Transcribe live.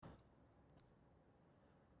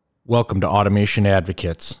Welcome to Automation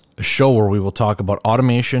Advocates, a show where we will talk about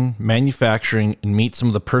automation, manufacturing, and meet some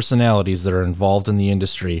of the personalities that are involved in the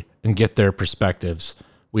industry and get their perspectives.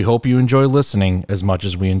 We hope you enjoy listening as much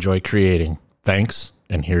as we enjoy creating. Thanks,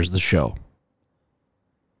 and here's the show.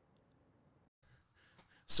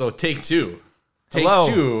 So take two. Take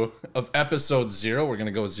Hello. two of episode 0. We're going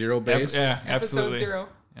to go zero based. Absolutely. Episode 0.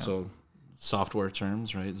 Yeah. So software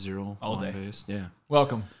terms, right? Zero, All one day. based. Yeah.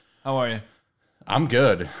 Welcome. How are you? I'm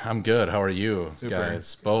good. How are you Super.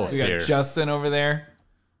 guys? Both We got here. Justin over there,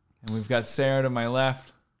 and we've got Sarah to my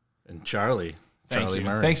left. And Charlie Thank you.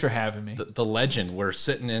 Murray. Thanks for having me. The legend. We're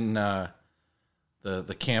sitting in the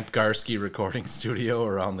Camp Garski recording studio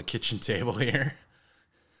around the kitchen table here.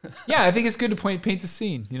 Yeah, I think it's good to paint the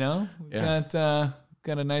scene. You know, we've Yeah.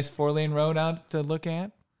 got a nice 4-lane road out to look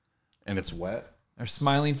at. And it's wet. Our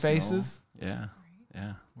smiling faces. Yeah.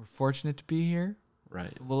 Yeah. We're fortunate to be here. Right.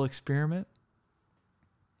 It's a little experiment.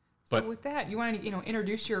 But- So with that, you want to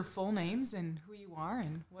introduce your full names and who you are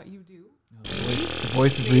and what you do. The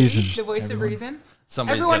voice of reason. The voice everyone. of reason.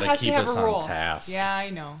 Somebody's Everyone got has to to keep have us a role. on task. Yeah, I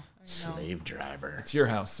know. Slave driver. It's your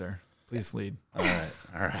house, sir. Please lead. All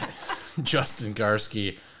right. Justin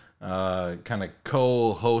Garski, kind of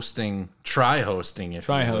co-hosting, try-hosting, if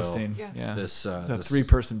Try you will. hosting. Yes. Yeah. This, It's a this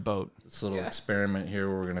 3-person boat. little Yeah. experiment here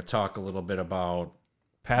where we're going to talk a little bit about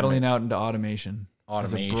Paddling out into automation.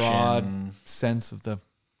 automation. Has a broad sense of the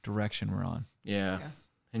direction we're on. Yeah. Yes.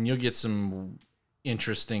 And you'll get some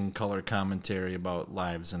interesting color commentary about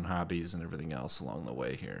lives and hobbies and everything else along the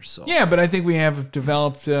way here. So Yeah, but I think we have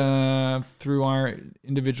developed through our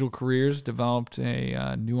individual careers, developed a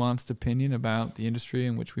nuanced opinion about the industry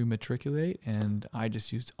in which we matriculate, and I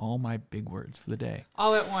just used all my big words for the day.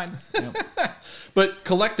 All at once. But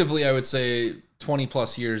collectively, I would say 20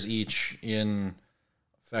 plus years each in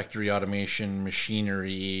factory automation,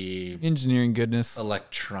 machinery, Engineering goodness.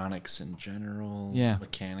 electronics in general, Yeah.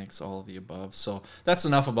 mechanics, all of the above. So that's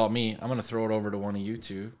enough about me. I'm going to throw it over to one of you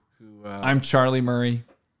two. Who I'm Charlie Murray.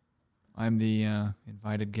 I'm the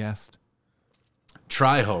invited guest.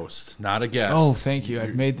 try host, not a guest. Oh, thank you.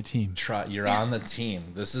 I've made the team. You're on the team.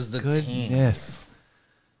 This is the team. Goodness.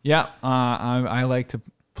 Yeah, I like to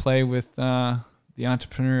play with the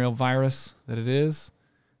entrepreneurial virus that it is,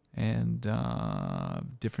 and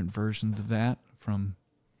different versions of that from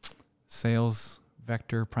sales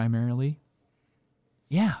vector primarily.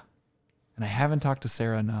 Yeah, and I haven't talked to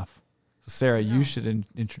Sarah enough. So Sarah, you should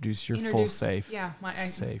introduce your full safe. Yeah, my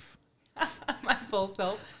safe my full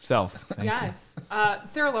self. self. Thank you. Yes.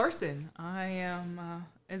 Sarah Larson. I am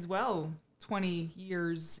as well 20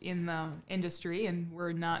 years in the industry, and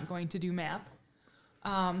we're not going to do math.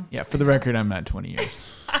 Yeah, for the record, I'm not 20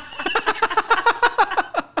 years.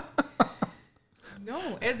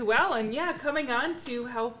 No, as well, and yeah, coming on to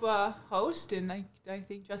help host, and I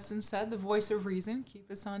think Justin said the voice of reason,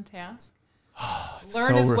 keep us on task.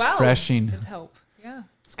 Learn so as well refreshing. as help. Yeah.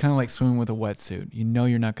 It's kind of like swimming with a wetsuit. You know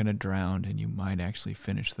you're not going to drown, and you might actually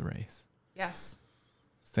finish the race. Yes.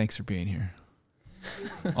 Thanks for being here.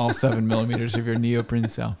 All 7 millimeters of your neoprene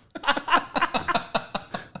self.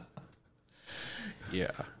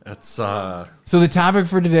 Yeah. That's So the topic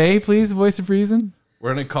for today, please, voice of reason. we're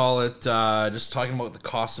gonna call it just talking about the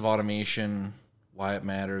cost of automation, why it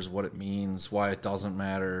matters, what it means, why it doesn't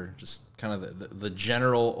matter, just kind of the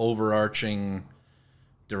general overarching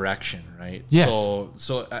direction, right? Yes.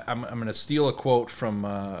 So I'm gonna steal a quote from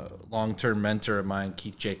a long-term mentor of mine,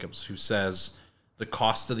 Keith Jacobs, who says the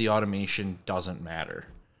cost of the automation doesn't matter,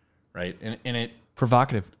 right? And it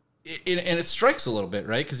Provocative. and it strikes a little bit,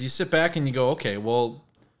 right? Because you sit back and you go, okay, well,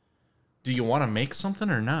 do you want to make something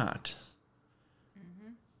or not?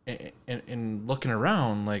 And looking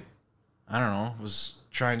around, like, I don't know, was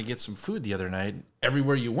trying to get some food the other night.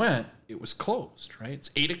 Everywhere you went, it was closed, right?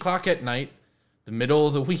 It's 8 o'clock at night, the middle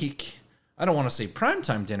of the week. I don't want to say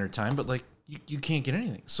primetime dinner time, but like you can't get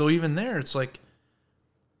anything. So even there, it's like,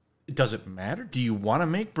 does it matter? Do you want to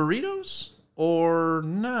make burritos or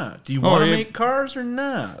not? Do you want to make cars or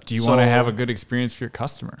not? Do you want to have a good experience for your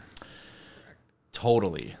customer?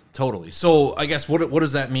 Totally. So I guess what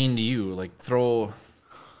does that mean to you? Like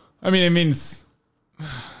I mean, it means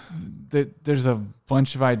that there's a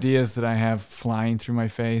bunch of ideas that I have flying through my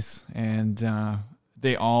face, and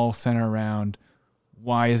they all center around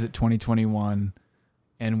why is it 2021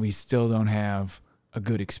 and we still don't have a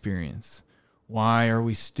good experience? Why are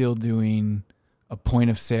we still doing a point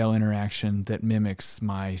of sale interaction that mimics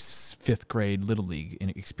my 5th grade Little League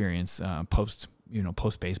experience post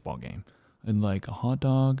baseball game? And like a hot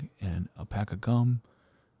dog and a pack of gum,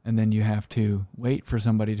 and then you have to wait for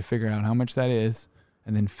somebody to figure out how much that is,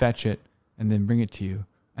 and then fetch it, and then bring it to you.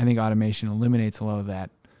 I think automation eliminates a lot of that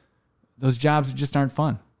those jobs just aren't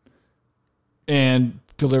fun. And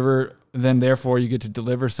therefore you get to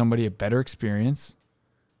deliver somebody a better experience,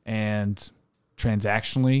 and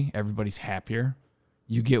transactionally everybody's happier.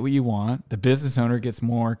 You get what you want. The business owner gets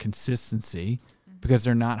more consistency because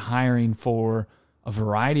they're not hiring for a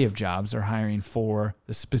variety of jobs. They're hiring for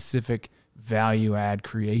the specific value add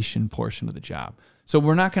creation portion of the job. So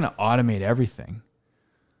we're not going to automate everything,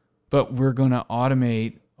 but we're going to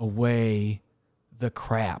automate away the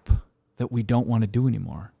crap that we don't want to do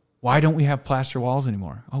anymore. Why don't we have plaster walls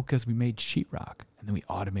anymore? Oh, because we made sheetrock, and then we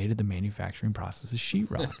automated the manufacturing process of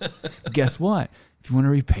sheetrock. Guess what? If you want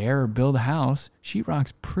to repair or build a house,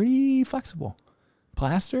 sheetrock's pretty flexible.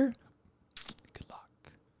 Plaster, good luck.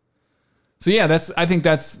 So yeah, I think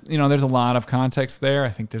that's, there's a lot of context there. I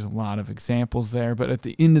think there's a lot of examples there. But at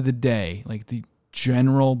the end of the day, like, the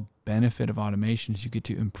general benefit of automation is you get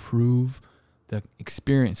to improve the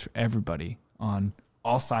experience for everybody on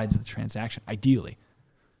all sides of the transaction, ideally.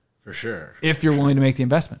 For sure. If you're willing to make the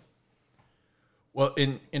investment. Well,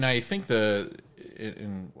 and I think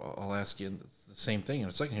I'll ask you the same thing in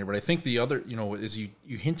a second here, but I think the other, is you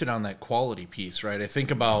hinted on that quality piece, right? I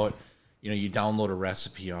think about, you download a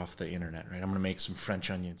recipe off the internet, right? I'm going to make some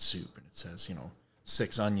French onion soup, and it says,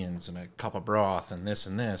 6 onions and a cup of broth and this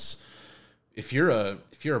and this. If you're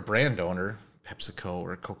a brand owner, PepsiCo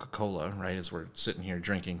or Coca-Cola, right, as we're sitting here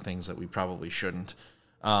drinking things that we probably shouldn't.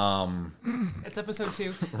 It's episode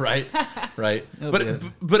 2. Right.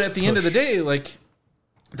 But at the end of the day, like,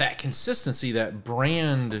 that consistency, that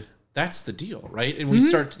brand, that's the deal, right? And we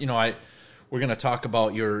start, we're going to talk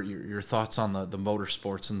about your thoughts on the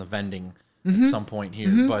motorsports and the vending at some point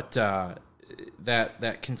here, but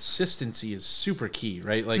that consistency is super key,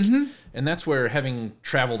 right? Like, and that's where, having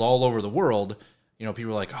traveled all over the world,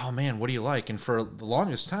 people are like, oh man, what do you like? And for the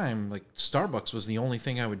longest time, like, Starbucks was the only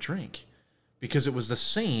thing I would drink, because it was the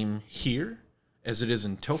same here as it is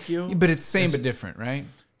in Tokyo. But it's same but different, right?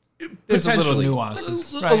 There's a little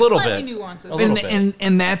nuances. A little bit. Nuances. A little bit.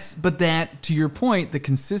 And that, to your point, the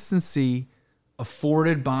consistency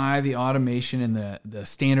afforded by the automation and the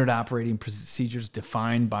standard operating procedures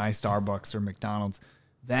defined by Starbucks or McDonald's,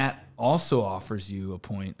 that also offers you a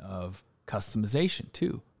point of customization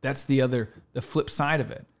too. That's the flip side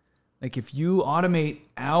of it. Like, if you automate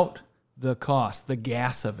out the cost, the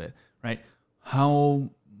gas of it, right? How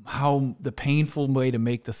the painful way to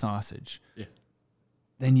make the sausage,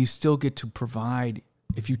 then you still get to provide.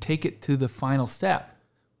 If you take it to the final step,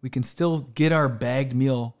 we can still get our bagged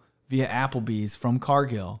meal via Applebee's from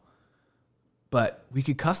Cargill, but we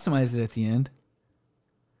could customize it at the end.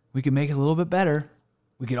 We could make it a little bit better.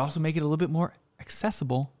 We could also make it a little bit more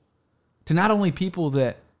accessible to not only people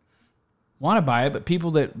that want to buy it, but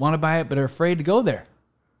people that want to buy it but are afraid to go there,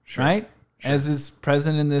 right? Sure. As is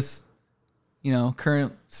present in this,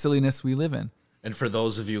 current silliness we live in. And for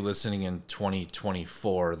those of you listening in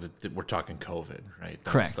 2024, that we're talking COVID, right?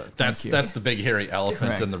 Correct. That's the big hairy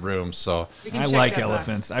elephant in the room. So I like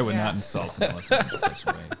elephants. Box. I would not insult an elephant in such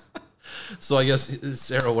ways. So I guess,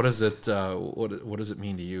 Sarah, what is it? What does it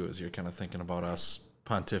mean to you as you're kind of thinking about us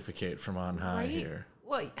pontificate from on high here?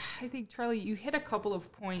 Well, I think, Charlie, you hit a couple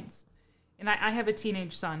of points. And I have a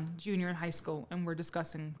teenage son, junior in high school, and we're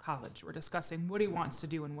discussing college. We're discussing what he wants to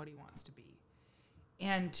do and what he wants to be.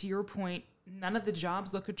 And to your point, none of the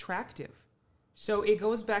jobs look attractive. So it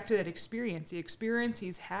goes back to that experience. The experience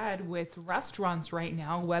he's had with restaurants right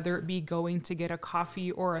now, whether it be going to get a coffee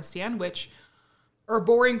or a sandwich, are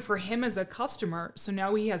boring for him as a customer. So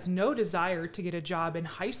now he has no desire to get a job in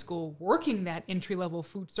high school working that entry-level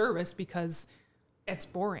food service because it's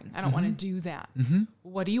boring. I don't want to do that.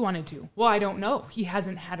 What do you want to do? Well, I don't know. He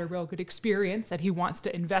hasn't had a real good experience that he wants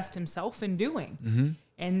to invest himself in doing.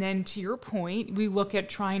 And then to your point, we look at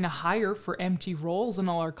trying to hire for empty roles in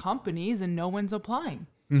all our companies, and no one's applying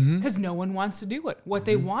because no one wants to do it. What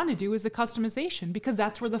they want to do is the customization, because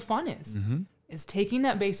that's where the fun is taking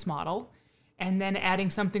that base model and then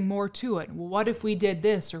adding something more to it. Well, what if we did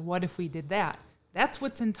this, or what if we did that? That's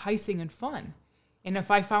what's enticing and fun. And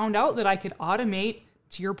if I found out that I could automate,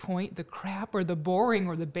 to your point, the crap or the boring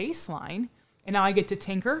or the baseline, and now I get to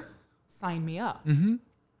tinker, sign me up.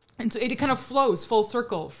 And so it kind of flows full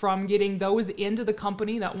circle from getting those into the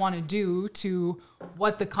company that want to do to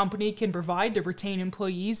what the company can provide to retain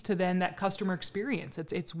employees to then that customer experience.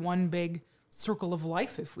 It's one big circle of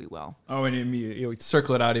life, if we will. Oh, and you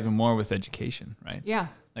circle it out even more with education, right? Yeah.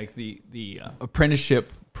 Like the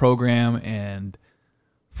apprenticeship program and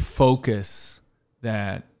focus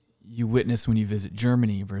that you witness when you visit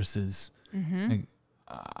Germany versus like,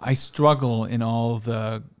 I struggle in all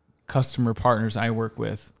the customer partners I work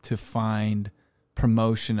with to find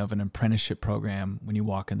promotion of an apprenticeship program when you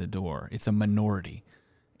walk in the door. It's a minority.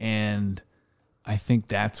 And I think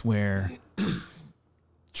that's where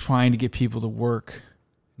trying to get people to work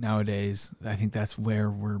nowadays, I think that's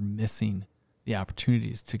where we're missing the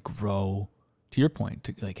opportunities to grow, to your point,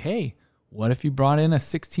 to like, hey, what if you brought in a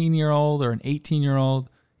 16-year-old or an 18-year-old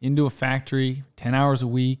into a factory 10 hours a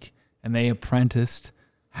week and they apprenticed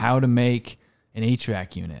how to make an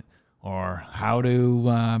HVAC unit or how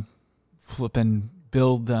to flip and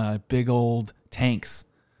build big old tanks,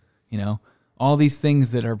 all these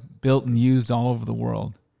things that are built and used all over the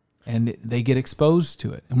world, and they get exposed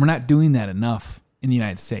to it. And we're not doing that enough in the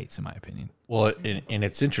United States, in my opinion. Well, and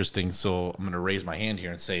it's interesting. So I'm going to raise my hand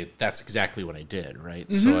here and say that's exactly what I did,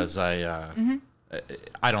 right? So as I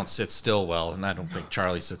don't sit still well, and I don't think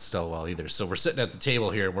Charlie sits still well either. So we're sitting at the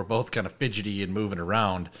table here, and we're both kind of fidgety and moving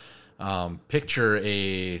around. Picture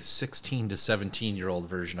a 16 to 17-year-old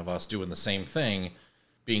version of us doing the same thing,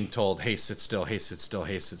 being told, hey, sit still, hey, sit still,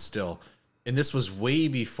 hey, sit still. And this was way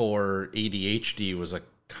before ADHD was a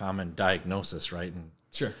common diagnosis, right? And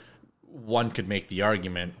sure, one could make the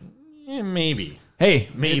argument, maybe. Hey,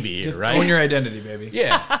 maybe, just right? Own your identity, baby.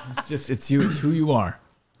 Yeah. It's you. It's who you are.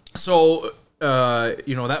 So,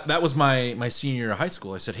 that was my senior year of high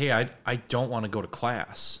school. I said, hey, I don't want to go to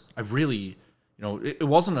class. I really, it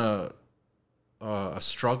wasn't a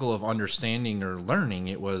struggle of understanding or learning.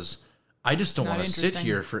 It was, I just don't want to sit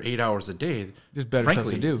here for 8 hours a day. There's better stuff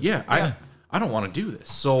to do. Yeah. I don't want to do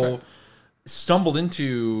this. So stumbled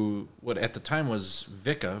into what at the time was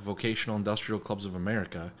VICA, Vocational Industrial Clubs of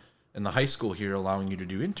America, and the high school here allowing you to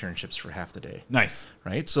do internships for half the day. Nice.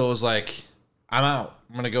 Right? So it was like, I'm out.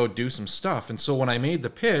 I'm going to go do some stuff. And so when I made the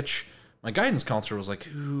pitch, my guidance counselor was like,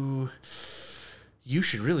 ooh, you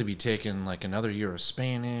should really be taking like another year of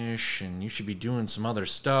Spanish, and you should be doing some other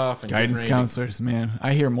stuff. And guidance counselors, man.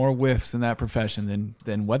 I hear more whiffs in that profession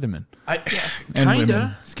than weathermen.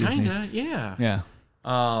 Kinda, yeah. Yeah.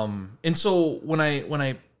 And so when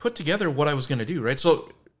I put together what I was going to do, right? So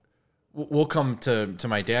we'll come to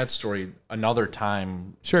my dad's story another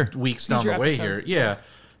time. Sure. Weeks down the way here. Yeah.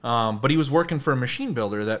 But he was working for a machine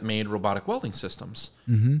builder that made robotic welding systems.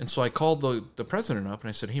 Mm-hmm. And so I called the president up and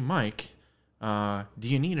I said, hey, Mike, do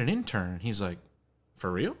you need an intern? He's like,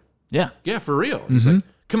 for real? Yeah. Yeah, for real. He's like,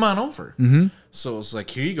 come on over. Mm-hmm. So it's like,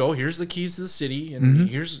 here you go. Here's the keys to the city. And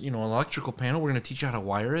here's, an electrical panel. We're going to teach you how to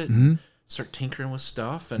wire it and start tinkering with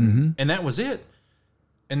stuff. And that was it.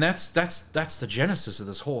 And that's the genesis of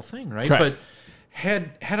this whole thing, right? Correct. But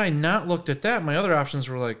had I not looked at that, my other options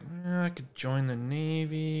were like, I could join the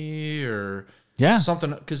Navy or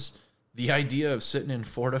something. Because the idea of sitting in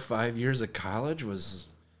 4 to 5 years of college was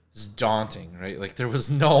daunting, right? Like there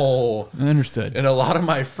was no... Understood. And a lot of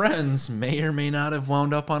my friends may or may not have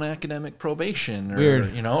wound up on academic probation or,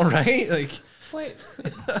 Weird. Right? Like... Wait.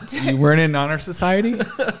 You weren't in honor society?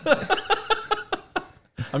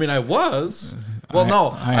 I mean, I was. Well, no.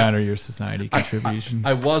 I honor your society contributions.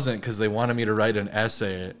 I wasn't because they wanted me to write an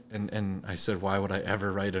essay. And I said, why would I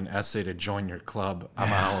ever write an essay to join your club?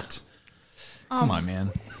 I'm out. Come on, man.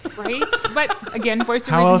 Right? But again, voice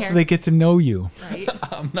of How reason else here. do they get to know you? Right?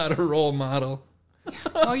 I'm not a role model.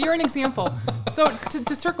 Well, you're an example. So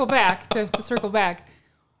to circle back,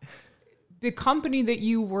 the company that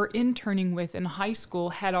you were interning with in high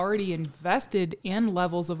school had already invested in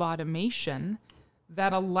levels of automation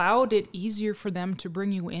that allowed it easier for them to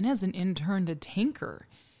bring you in as an intern to tinker,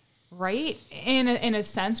 right? In a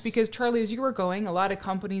sense, because Charlie, as you were going, a lot of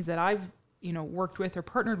companies that I've worked with or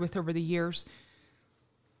partnered with over the years,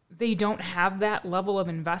 they don't have that level of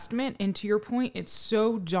investment. And to your point, it's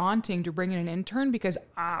so daunting to bring in an intern because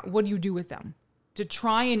what do you do with them? To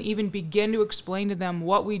try and even begin to explain to them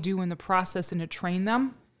what we do in the process and to train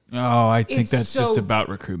them. Oh, I think that's just about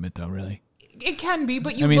recruitment, though, really. It can be,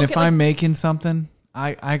 but if I'm making something,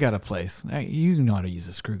 I got a place. You know how to use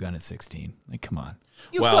a screw gun at 16. Like, come on.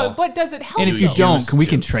 You could, but does it help? And if you don't, we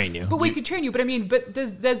can train you. But we could train you. But I mean,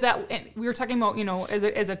 does that? We were talking about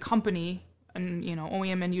as a company and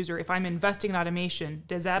OEM end user. If I'm investing in automation,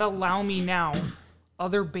 does that allow me now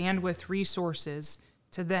other bandwidth resources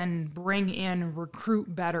to then bring in and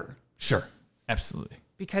recruit better? Sure, absolutely.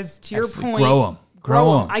 Because to your point, grow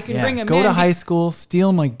them. I can bring them in. Go to high school, steal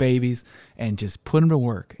them like babies, and just put them to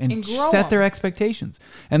work and set their expectations.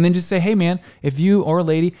 And then just say, hey, man, if you or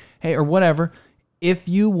lady, hey, or whatever, if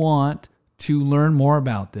you want to learn more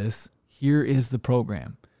about this, here is the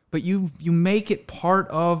program. But you make it part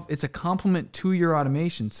of, it's a complement to your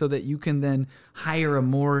automation so that you can then hire a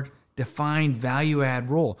more defined value add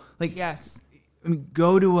role. Like, yes. I mean,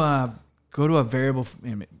 go to a variable.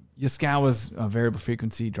 Yaskawa's variable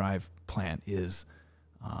frequency drive plant is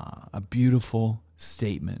a beautiful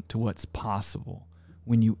statement to what's possible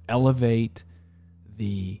when you elevate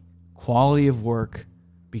the quality of work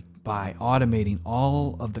by automating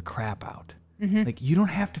all of the crap out. Like, you don't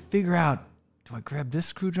have to figure out, do I grab this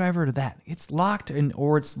screwdriver or that? It's locked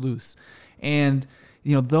or it's loose. And,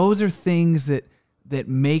 those are things that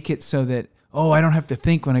make it so that, I don't have to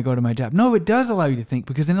think when I go to my job. No, it does allow you to think,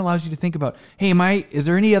 because then it allows you to think about, hey, is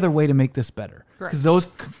there any other way to make this better? Because those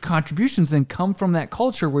contributions then come from that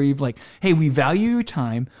culture where you've like, hey, we value your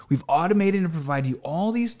time. We've automated and provided you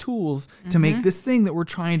all these tools to make this thing that we're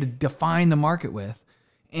trying to define the market with.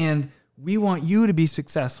 And we want you to be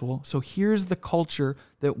successful. So here's the culture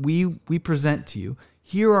that we present to you.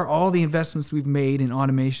 Here are all the investments we've made in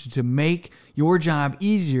automation to make your job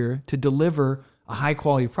easier to deliver a high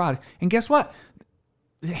quality product. And guess what?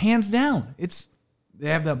 Hands down, they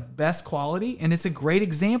have the best quality, and it's a great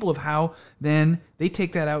example of how then they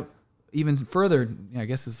take that out even further. I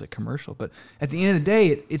guess it's a commercial, but at the end of the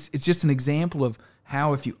day, it's just an example of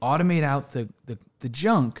how if you automate out the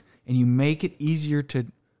junk and you make it easier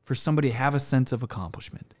for somebody to have a sense of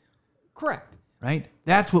accomplishment. Correct. Right?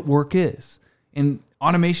 That's what work is. And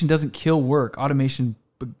automation doesn't kill work. Automation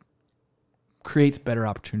creates better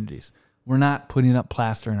opportunities. We're not putting up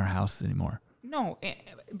plaster in our houses anymore. No,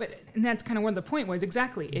 and that's kind of where the point was.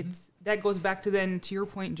 Exactly. That goes back to your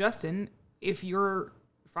point, Justin. If your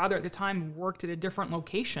father at the time worked at a different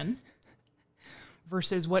location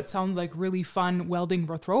versus what sounds like really fun welding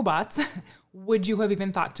with robots, would you have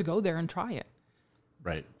even thought to go there and try it?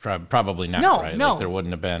 Right. Probably not. No, right? no. Like there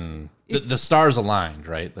wouldn't have been the stars aligned,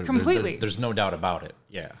 right? Completely. There's no doubt about it.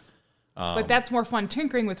 Yeah. But that's more fun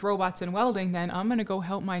tinkering with robots and welding than I'm going to go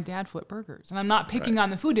help my dad flip burgers. And I'm not picking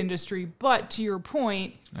on the food industry, but to your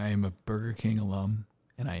point, I am a Burger King alum,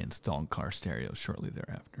 and I installed car stereos shortly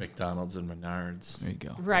thereafter. McDonald's and Menards. There you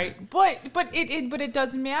go. right? But it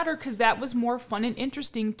doesn't matter, because that was more fun and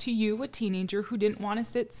interesting to you, a teenager who didn't want to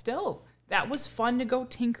sit still. That was fun to go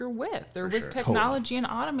tinker with. There was technology and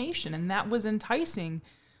automation, and that was enticing.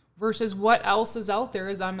 Versus what else is out there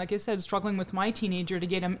is I'm, like I said, struggling with my teenager to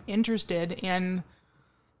get him interested in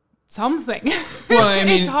something. Well, I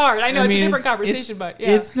mean, it's hard. I know it's a different conversation, but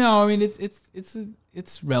yeah. It's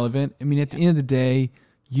relevant. I mean, at the end of the day,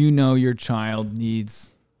 your child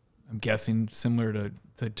needs, I'm guessing similar to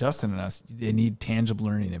Justin and us, they need tangible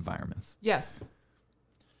learning environments. Yes.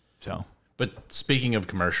 So, but speaking of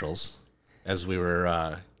commercials, as we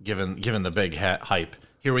were given the big hype,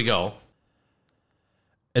 here we go.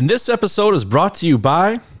 And this episode is brought to you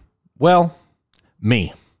by, well,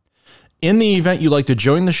 me. In the event you'd like to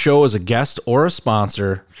join the show as a guest or a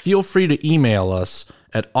sponsor, feel free to email us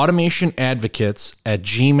at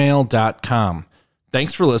automationadvocates@gmail.com.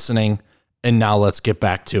 Thanks for listening, and now let's get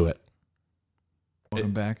back to it.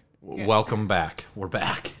 welcome back. Welcome back. We're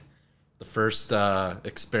back. The first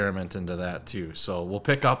experiment into that, too. So we'll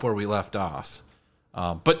pick up where we left off.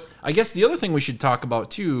 But I guess the other thing we should talk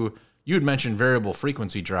about, too, you had mentioned variable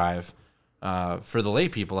frequency drive for the lay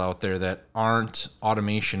people out there that aren't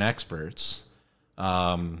automation experts.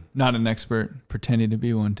 Not an expert, pretending to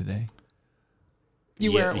be one today.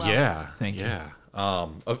 You wear it well. Yeah. Thank you. Yeah.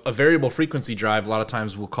 A variable frequency drive, a lot of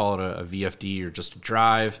times we'll call it a VFD or just a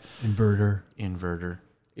drive. Inverter.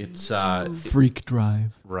 It's Freak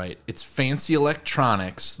drive. right. It's fancy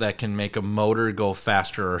electronics that can make a motor go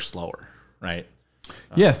faster or slower, right?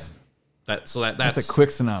 Yes. That's That's a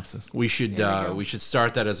quick synopsis. We should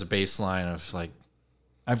start that as a baseline of like.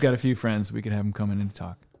 I've got a few friends. We could have them come in and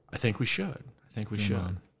talk. I think we should.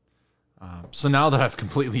 So now that I've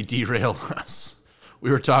completely derailed us, we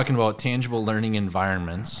were talking about tangible learning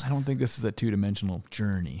environments. I don't think this is a two-dimensional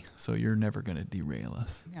journey, so you're never going to derail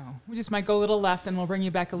us. No, we just might go a little left and we'll bring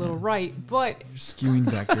you back a little right. But You're skewing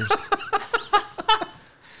vectors.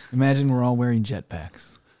 Imagine we're all wearing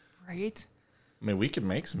jetpacks. right, I mean, we could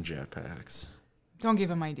make some jetpacks. don't give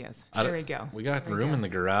him ideas. There we go. We got There room go. in the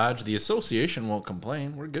garage. The association won't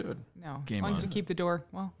complain. We're good. No, Game why don't on. you keep the door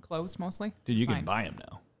closed mostly? Dude, you Fine. can buy them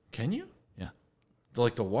now. Can you? Yeah.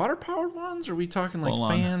 Like the water powered ones? Or are we talking like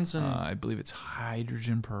Hold on. fans and? I believe it's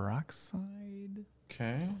hydrogen peroxide.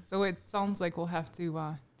 Okay. So it sounds like we'll have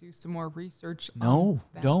to do some more research. No, on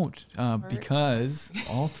that. don't. Because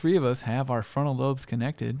all three of us have our frontal lobes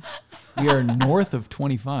connected. We are north of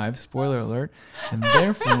 25, spoiler alert, and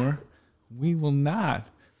therefore we will not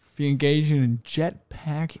be engaging in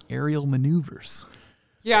jetpack aerial maneuvers.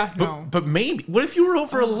 Yeah, no. But maybe. What if you were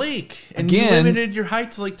over a lake and you Again- limited your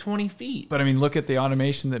height to like 20 feet? But I mean, look at the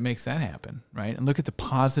automation that makes that happen, right? And look at the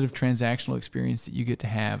positive transactional experience that you get to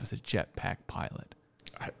have as a jetpack pilot.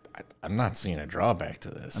 I'm not seeing a drawback to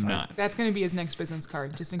this. I'm not. That's going to be his next business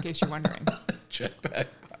card, just in case you're wondering. Jetpack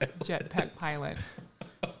Jetpack pilot.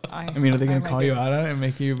 I mean, are they going to call you out on it and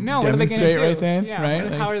make you No, what are they demonstrate gonna do? right then? Yeah,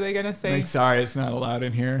 right? how are they going to say? Like, sorry, it's not allowed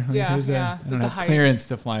in here. Like, Yeah, here's yeah, I don't there's a have height. clearance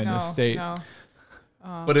to fly in No, this state. no.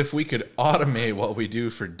 But if we could automate what we do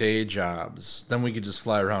for day jobs, then we could just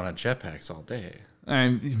fly around on jetpacks all day.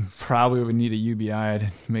 I probably would need a UBI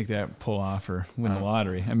to make that pull off or win the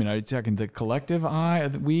lottery. I mean, are you talking the collective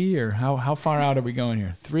we, or how far out are we going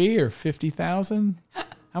here? 3 or 50,000?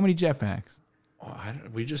 How many jetpacks? Oh,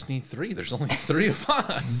 we just need 3. There's only 3 of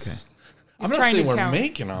us. Okay. I'm not trying saying to we're count.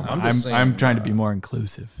 making them. I'm just saying. I'm trying to be more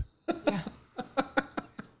inclusive.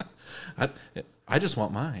 I just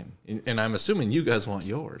want mine, and I'm assuming you guys want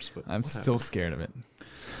yours. But I'm still scared of it.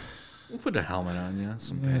 We'll put a helmet on you,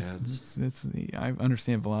 some pads. I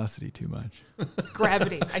understand velocity too much.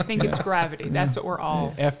 Gravity. I think it's gravity. That's what we're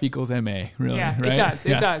all. F equals ma. Really? Yeah, right? it does.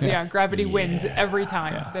 It does. Yeah, gravity wins every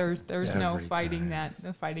time. Yeah. There's no Every fighting time. that.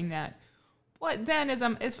 No fighting that. What then is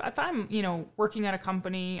if I'm working at a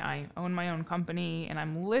company, I own my own company, and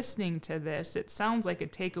I'm listening to this, it sounds like a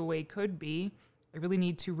takeaway could be I really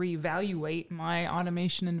need to reevaluate my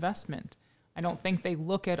automation investment. I don't think they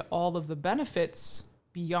look at all of the benefits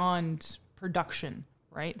beyond production,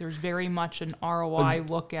 right? There's very much an ROI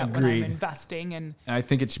look at when I'm Agreed. investing, and I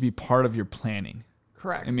think it should be part of your planning.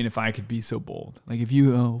 correct. I mean, if I could be so bold. Like if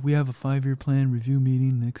you, we have a 5-year plan review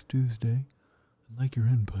meeting next Tuesday. I'd like your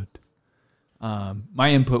input. My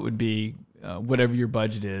input would be whatever your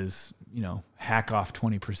budget is, hack off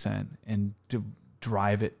 20% and to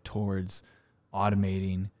drive it towards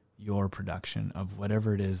automating your production of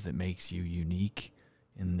whatever it is that makes you unique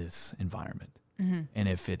in this environment. Mm-hmm. And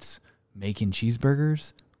if it's making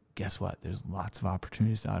cheeseburgers, guess what? There's lots of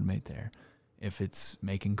opportunities to automate there. If it's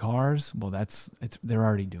making cars, well, they're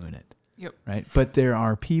already doing it. Yep. Right. But there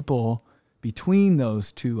are people between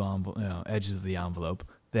those two edges of the envelope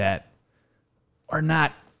that are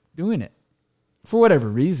not doing it for whatever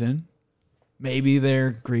reason. Maybe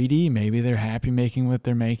they're greedy. Maybe they're happy making what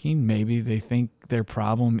they're making. Maybe they think their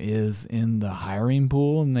problem is in the hiring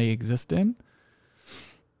pool and they exist in.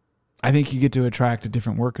 I think you get to attract a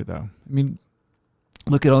different worker, though. I mean,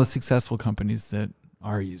 look at all the successful companies that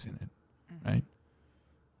are using it, right?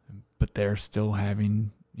 But they're still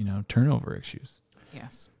having, turnover issues.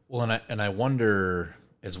 Yes. Well, and I wonder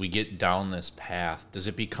as we get down this path, does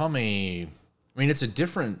it become it's a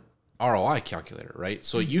different ROI calculator, right?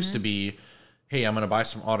 So it used to be, hey, I'm going to buy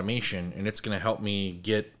some automation and it's going to help me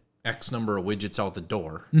get X number of widgets out the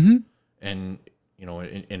door. Mm-hmm. And,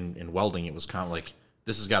 in welding, it was kind of like,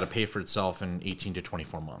 this has got to pay for itself in 18 to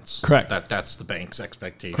 24 months. Correct. That's the bank's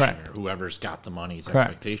expectation. Correct. Or whoever's got the money's Correct.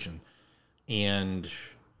 expectation. And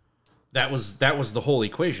that was the whole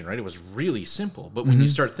equation, right? It was really simple. But when you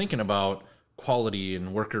start thinking about quality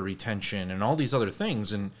and worker retention and all these other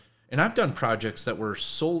things, and I've done projects that were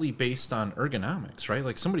solely based on ergonomics, right?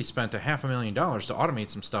 Like somebody spent $500,000 to automate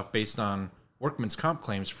some stuff based on workman's comp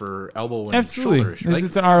claims for elbow and shoulder issue.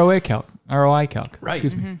 It's an ROI calc. Right.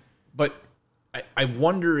 Excuse me. But I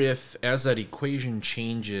wonder if as that equation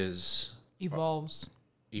changes, Evolves.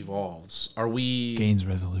 are we Gains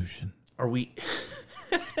resolution. Are we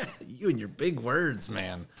you and your big words,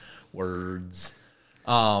 man. Words.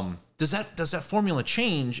 Does that formula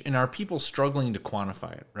change, and are people struggling to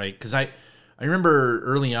quantify it, right? Because I remember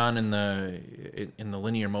early on in the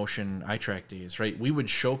linear motion iTrack days, right? We would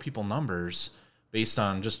show people numbers based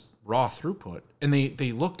on just raw throughput, and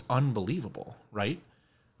they looked unbelievable, right?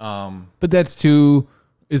 But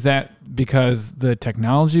is that because the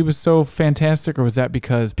technology was so fantastic, or was that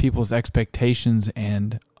because people's expectations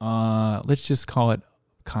and let's just call it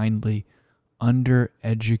kindly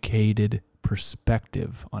undereducated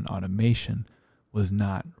perspective on automation was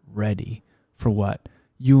not ready for what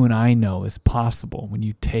you and I know is possible when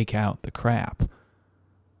you take out the crap?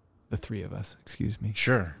 The three of us, excuse me.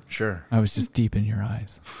 Sure. I was just deep in your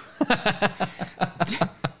eyes.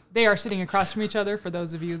 They are sitting across from each other for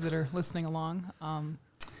those of you that are listening along.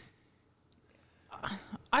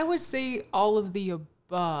 I would say all of the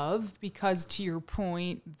above, because to your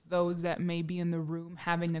point, those that may be in the room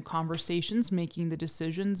having the conversations, making the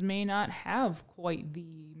decisions, may not have quite the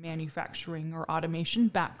manufacturing or automation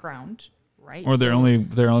background, right? Or they're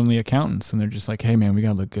only accountants, and they're just like, hey man, we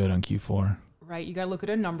gotta look good on Q4. Right, you got to look at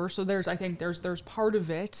a number. So I think there's part of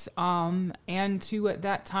it, and at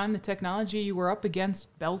that time the technology you were up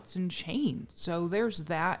against belts and chains. So there's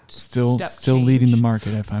that. Still change. leading the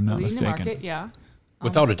market, if I'm not Leading the mistaken. market, yeah.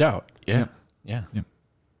 Without a doubt. Yeah. Yep.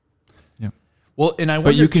 Well, and I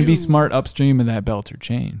wonder But you can be too- smart upstream of that belt or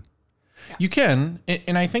chain. You can,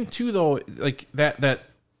 and I think too, though, like that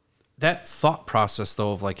thought process,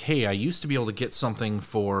 though, of like, hey, I used to be able to get something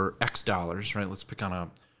for X dollars, right? Let's pick on a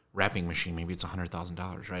wrapping machine, maybe it's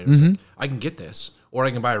 $100,000, right? It's like, I can get this, or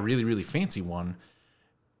I can buy a really, really fancy one.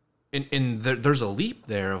 And there's a leap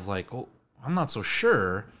there of like, oh, I'm not so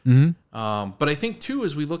sure. But I think too,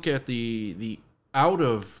 as we look at the out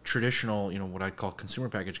of traditional, what I call consumer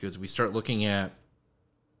packaged goods, we start looking at,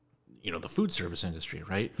 the food service industry,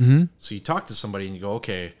 right? So you talk to somebody and you go,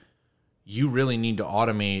 okay, you really need to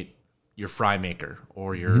automate your fry maker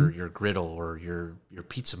or your griddle or your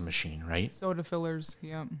pizza machine, right? Soda fillers,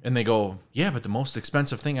 yeah. And they go, yeah, but the most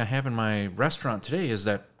expensive thing I have in my restaurant today is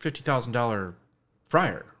that $50,000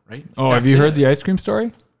 fryer, right? Oh, have you heard the ice cream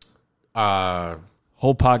story? Uh,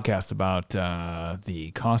 Whole podcast about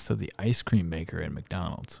the cost of the ice cream maker at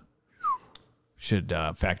McDonald's. Should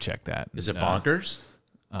fact check that. Is it bonkers?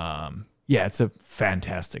 Yeah, it's a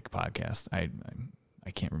fantastic podcast. I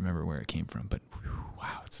can't remember where it came from, but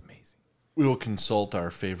wow, it's amazing. We'll consult our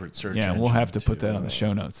favorite search engine. Yeah, we'll have to put that on the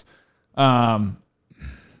show notes. I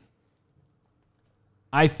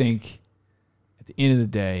think at the end of the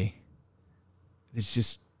day, there's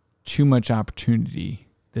just too much opportunity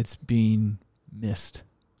that's being missed.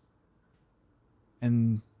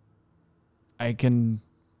 And I can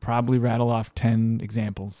probably rattle off 10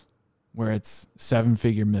 examples where it's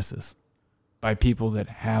 7-figure misses by people that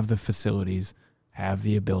have the facilities, have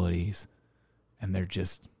the abilities, and they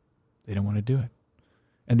don't want to do it.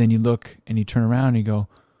 And then you look and you turn around and you go,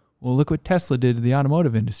 well, look what Tesla did to the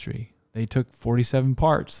automotive industry. They took 47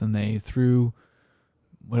 parts and they threw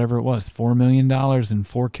whatever it was, $4 million and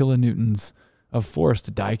 4 kilonewtons of force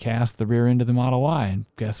to die cast the rear end of the Model Y. And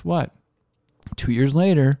guess what? 2 years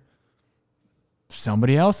later,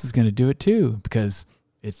 somebody else is going to do it too, because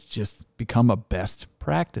it's just become a best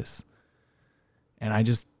practice. And I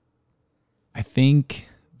think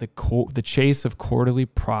the chase of quarterly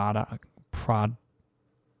profits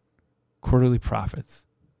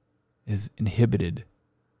is inhibited,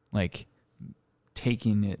 like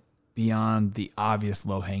taking it beyond the obvious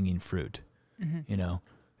low-hanging fruit.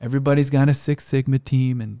 Everybody's got a Six Sigma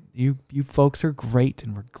team, and you folks are great,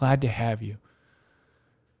 and we're glad to have you.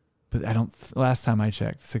 But last time I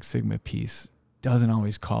checked, Six Sigma piece doesn't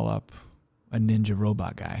always call up a ninja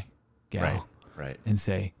robot gal, right, and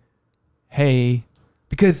say, hey,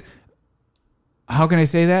 because how can I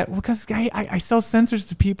say that? Well, because I sell sensors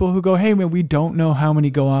to people who go, hey, man, we don't know how many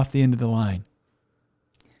go off the end of the line.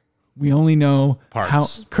 We only know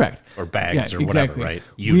parts, correct, or bags, or exactly. whatever, right?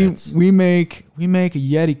 Units. We make a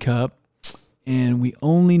Yeti cup, and we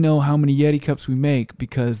only know how many Yeti cups we make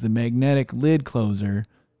because the magnetic lid closer,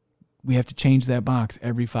 we have to change that box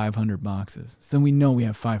every 500 boxes. So then we know we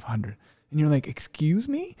have 500. And you're like, excuse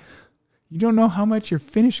me? You don't know how much your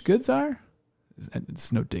finished goods are?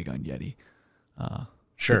 It's no dig on Yeti.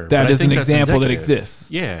 Sure, that is an that's example that indicative.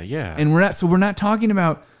 exists. Yeah. And we're not talking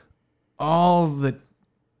about all the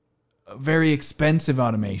very expensive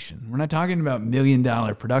automation. We're not talking about $1 million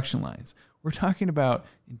production lines. We're talking about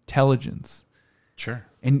intelligence. Sure.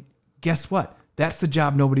 And guess what? That's the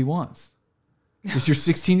job nobody wants. Does your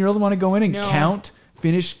 16-year-old want to go in and count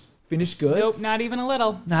finished goods? Nope, not even a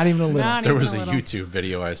little. Not even a little. There was a YouTube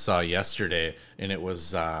video I saw yesterday, and it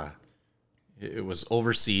was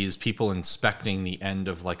overseas, people inspecting the end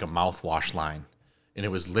of like a mouthwash line. And it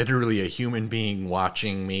was literally a human being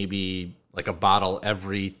watching maybe like a bottle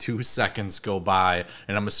every 2 seconds go by.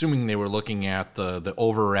 And I'm assuming they were looking at the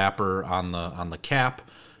over wrapper on the cap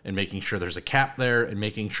and making sure there's a cap there and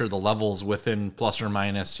making sure the levels within plus or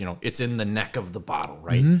minus, it's in the neck of the bottle,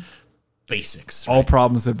 right? Mm-hmm. Basics. All right?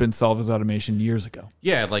 problems have been solved with automation years ago.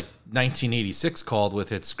 Yeah, like 1986 called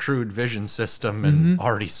with its crude vision system and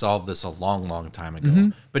already solved this a long, long time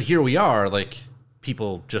ago. But here we are, like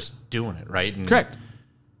people just doing it, right? And correct.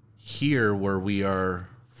 Here where we are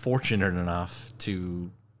fortunate enough to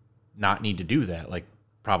not need to do that, like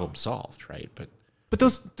problem solved, right? But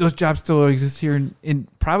those jobs still exist here in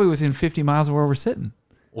probably within 50 miles of where we're sitting.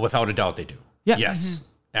 Without a doubt they do. Yeah. Yes.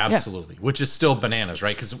 Absolutely. Yeah. Which is still bananas,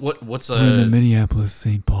 right? Because what's we're in the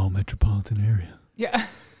Minneapolis-St. Paul metropolitan area. Yeah.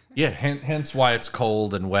 Yeah, hence why it's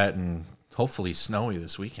cold and wet and hopefully snowy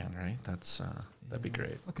this weekend, right? That'd be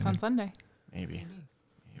great. Looks on Sunday. Maybe.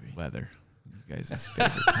 Weather. You guys'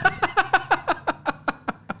 favorite time.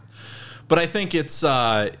 But I think it's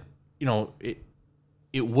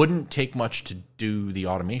it wouldn't take much to do the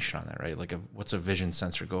automation on that, right? Like what's a vision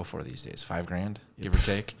sensor go for these days? $5,000, give or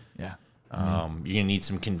take. Yeah. You're gonna need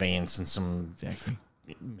some conveyance and some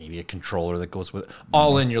maybe a controller that goes with it.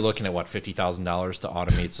 All in, you're looking at what, $50,000 to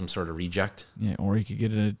automate some sort of reject. Yeah, or you could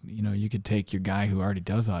get you could take your guy who already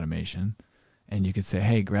does automation, and you could say,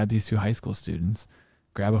 hey, grab these 2 high school students,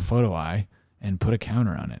 grab a photo eye, and put a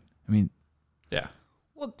counter on it. I mean, yeah.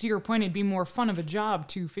 Well, to your point, it'd be more fun of a job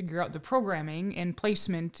to figure out the programming and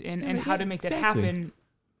placement and how to make that happen.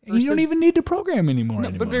 You don't even need to program anymore.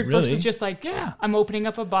 But versus just like, I'm opening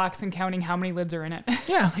up a box and counting how many lids are in it.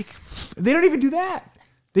 Yeah, like they don't even do that.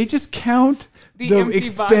 They just count the empty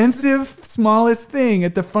expensive, smallest thing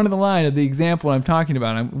at the front of the line of the example I'm talking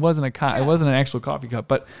about. It wasn't it wasn't an actual coffee cup,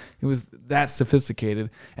 but it was that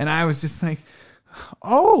sophisticated. And I was just like,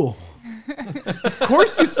 oh, of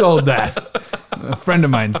course you sold that. A friend of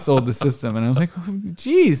mine sold the system, and I was like, oh,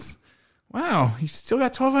 geez, wow, you still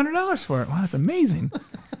got $1,200 for it. Wow, that's amazing.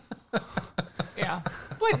 Yeah.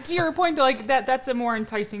 But to your point, like that's a more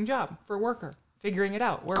enticing job for a worker. Figuring it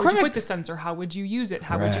out. Where would you put the sensor? How would you use it?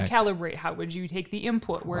 How would you calibrate? How would you take the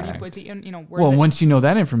input? Where do you put the, once you know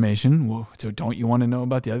that information, so don't you want to know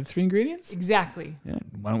about the other 3 ingredients? Exactly. Yeah.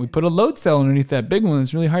 Why don't we put a load cell underneath that big one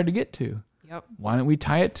that's really hard to get to? Yep. Why don't we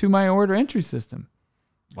tie it to my order entry system?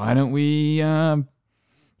 Why don't we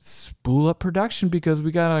spool up production because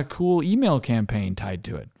we got a cool email campaign tied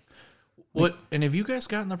to it? What? And have you guys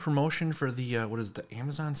gotten the promotion for the the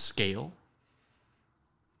Amazon scale?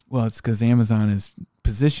 Well, it's because Amazon is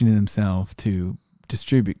positioning themselves to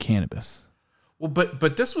distribute cannabis. Well,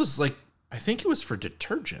 but this was like, I think it was for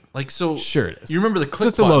detergent. Like, so sure it is. You remember the click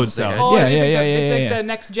It's a load cell. Oh, Yeah. It's like the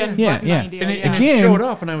next gen button idea. And Again, it showed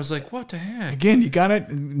up, and I was like, what the heck? Again, you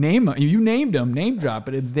gotta name them. You named them, name drop,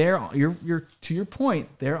 but you're to your point,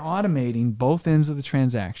 they're automating both ends of the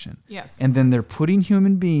transaction. Yes. And then they're putting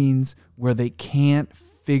human beings where they can't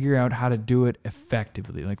figure out how to do it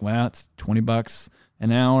effectively. Like, well, it's $20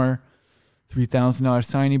 an hour, $3,000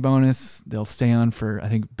 signing bonus. They'll stay on for, I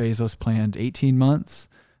think Bezos planned 18 months,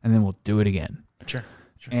 and then we'll do it again. Sure.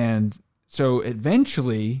 And so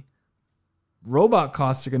eventually, robot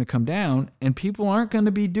costs are going to come down, and people aren't going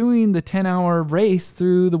to be doing the 10-hour race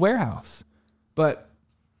through the warehouse. But,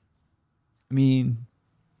 I mean,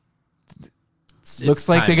 looks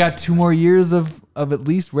like they got 2 more years of at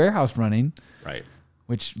least warehouse running. Right.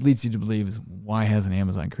 Which leads you to believe is why hasn't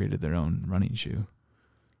Amazon created their own running shoe?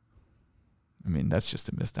 I mean, that's just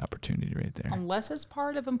a missed opportunity right there. Unless it's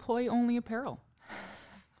part of employee-only apparel.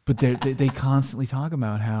 But they constantly talk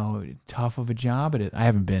about how tough of a job it is. I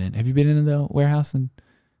haven't been in. Have you been in the warehouse in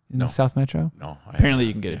the South Metro? No. Apparently,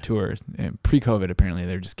 you can get a tour. And pre-COVID, apparently,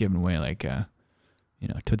 they're just giving away like,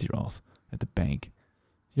 Tootsie Rolls at the bank.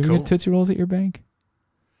 You ever get Tootsie Rolls at your bank?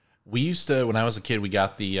 We used to, when I was a kid, we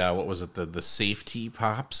got the the safety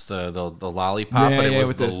pops, the lollipop, but it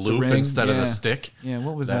was the loop instead of the stick. Yeah,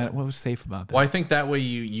 what was that? What was safe about that? Well, I think that way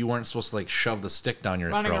you weren't supposed to like shove the stick down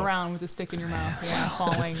your throat. Running around with a stick in your mouth,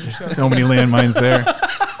 falling. So many landmines there.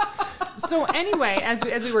 So anyway,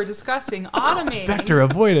 as we were discussing, automating. Vector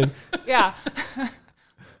avoided. Yeah.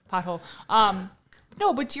 Pothole.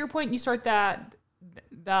 No, but to your point, you start that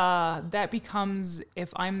becomes,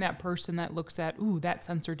 if I'm that person that looks at, that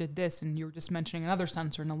sensor did this, and you were just mentioning another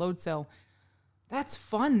sensor in a load cell, that's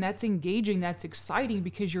fun, that's engaging, that's exciting,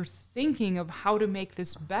 because you're thinking of how to make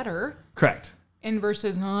this better. Correct. And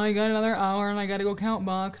versus, I got another hour and I got to go count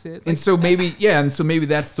boxes. And so maybe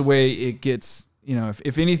that's the way it gets,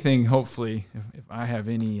 if anything, hopefully, if I have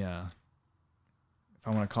any, if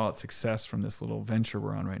I want to call it success from this little venture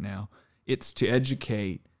we're on right now, it's to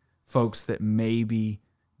educate folks that maybe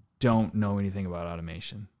don't know anything about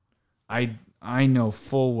automation. I know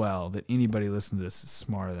full well that anybody listening to this is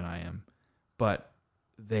smarter than I am, but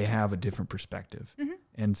they have a different perspective. Mm-hmm.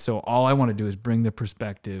 And so all I want to do is bring the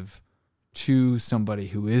perspective to somebody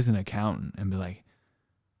who is an accountant and be like,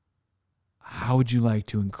 how would you like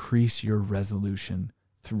to increase your resolution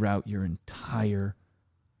throughout your entire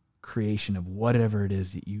creation of whatever it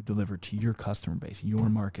is that you deliver to your customer base, your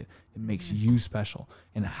market? It makes you special.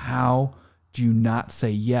 And how do you not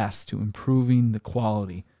say yes to improving the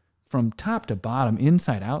quality from top to bottom,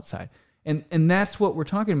 inside, outside? And that's what we're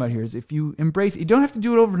talking about here is if you embrace, you don't have to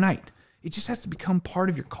do it overnight. It just has to become part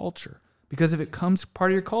of your culture. Because if it becomes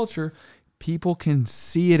part of your culture, people can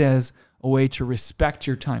see it as a way to respect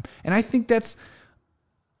your time. And I think that's,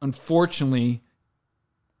 unfortunately,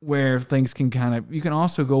 where things can you can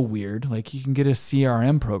also go weird. Like you can get a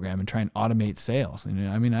CRM program and try and automate sales. And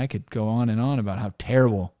I mean, I could go on and on about how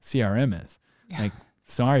terrible CRM is. Yeah. Like,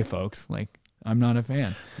 sorry, folks. Like, I'm not a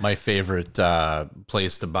fan. My favorite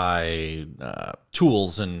place to buy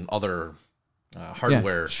tools and other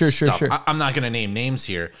hardware stuff. Sure. I'm not going to name names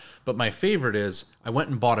here, but my favorite is I went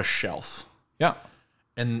and bought a shelf. Yeah.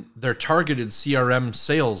 And their targeted CRM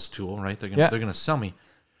sales tool, right? They're gonna sell me.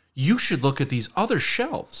 You should look at these other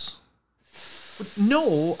shelves.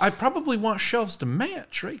 No, I probably want shelves to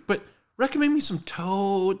match, right? But recommend me some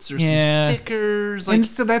totes or Yeah. some stickers. Like, And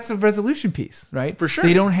so that's a resolution piece, right? For sure.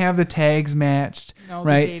 They don't have the tags matched, No, the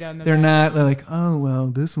right? data on the They're back. not like, oh, well,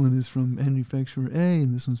 this one is from manufacturer A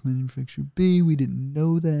and this one's manufacturer B. We didn't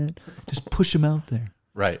know that. Just push them out there,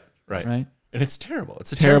 right. right? And it's terrible.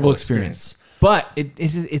 It's a Terrible terrible experience. But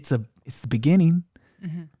it's the beginning.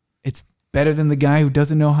 Mm-hmm. It's better than the guy who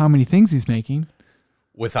doesn't know how many things he's making.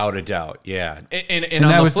 Without a doubt, yeah. And And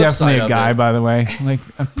on that the was flip definitely side a of guy, it- by the way. Like,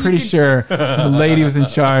 I'm pretty sure the lady was in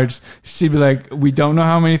charge. She'd be like, we don't know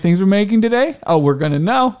how many things we're making today. Oh, we're going to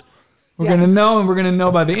know. We're going to Yes. know, and we're going to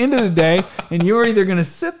know by the end of the day. And you're either going to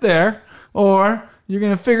sit there or you're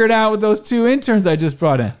going to figure it out with those 2 interns I just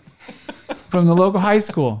brought in from the local high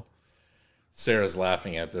school. Sarah's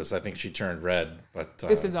laughing at this. I think she turned red, but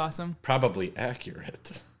This is awesome. probably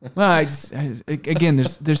accurate. Well, again,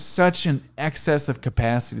 there's such an excess of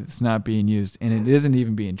capacity that's not being used, and it isn't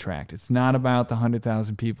even being tracked. It's not about the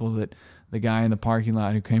 100,000 people that the guy in the parking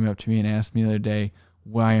lot who came up to me and asked me the other day,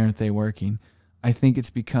 why aren't they working? I think it's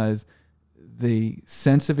because the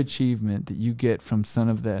sense of achievement that you get from some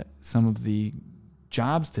of the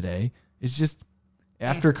jobs today is just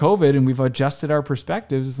after COVID, and we've adjusted our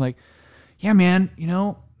perspectives. It's like, yeah, man,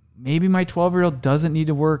 maybe my 12-year-old doesn't need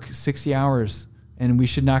to work 60 hours and we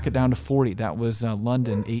should knock it down to 40. That was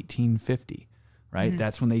London, 1850, right? Mm-hmm.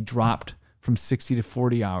 That's when they dropped from 60 to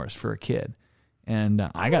 40 hours for a kid. And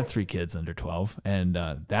I got 3 kids under 12, and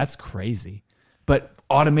that's crazy. But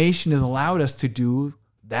automation has allowed us to do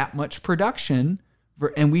that much production,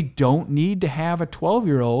 and we don't need to have a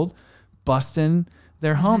 12-year-old busting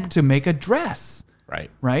their hump to make a dress,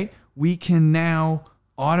 right? We can now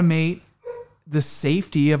automate the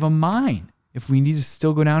safety of a mine. If we need to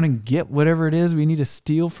still go down and get whatever it is we need to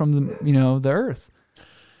steal from the earth.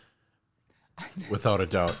 Without a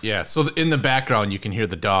doubt. Yeah. So in the background, you can hear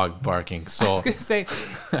the dog barking. I So was gonna say,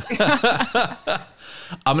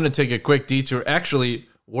 I'm going to take a quick detour. Actually,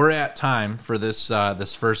 we're at time for this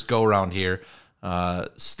this first go round here.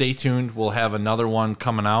 Stay tuned. We'll have another one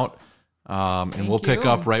coming out, and we'll pick you.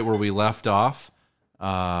 up right where we left off.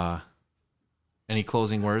 Any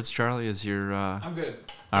closing words, Charlie? Is your I'm good.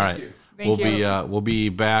 all right? Thank you. We'll be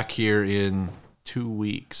back here in 2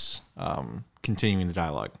 weeks, continuing the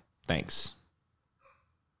dialogue. Thanks.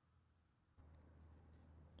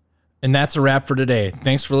 And that's a wrap for today.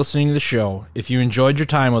 Thanks for listening to the show. If you enjoyed your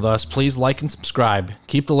time with us, please like and subscribe.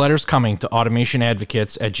 Keep the letters coming to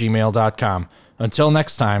automationadvocates@gmail.com. Until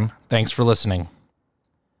next time, thanks for listening.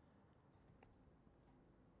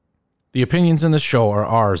 The opinions in this show are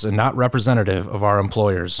ours and not representative of our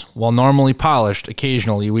employers. While normally polished,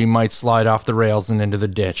 occasionally we might slide off the rails and into the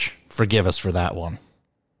ditch. Forgive us for that one.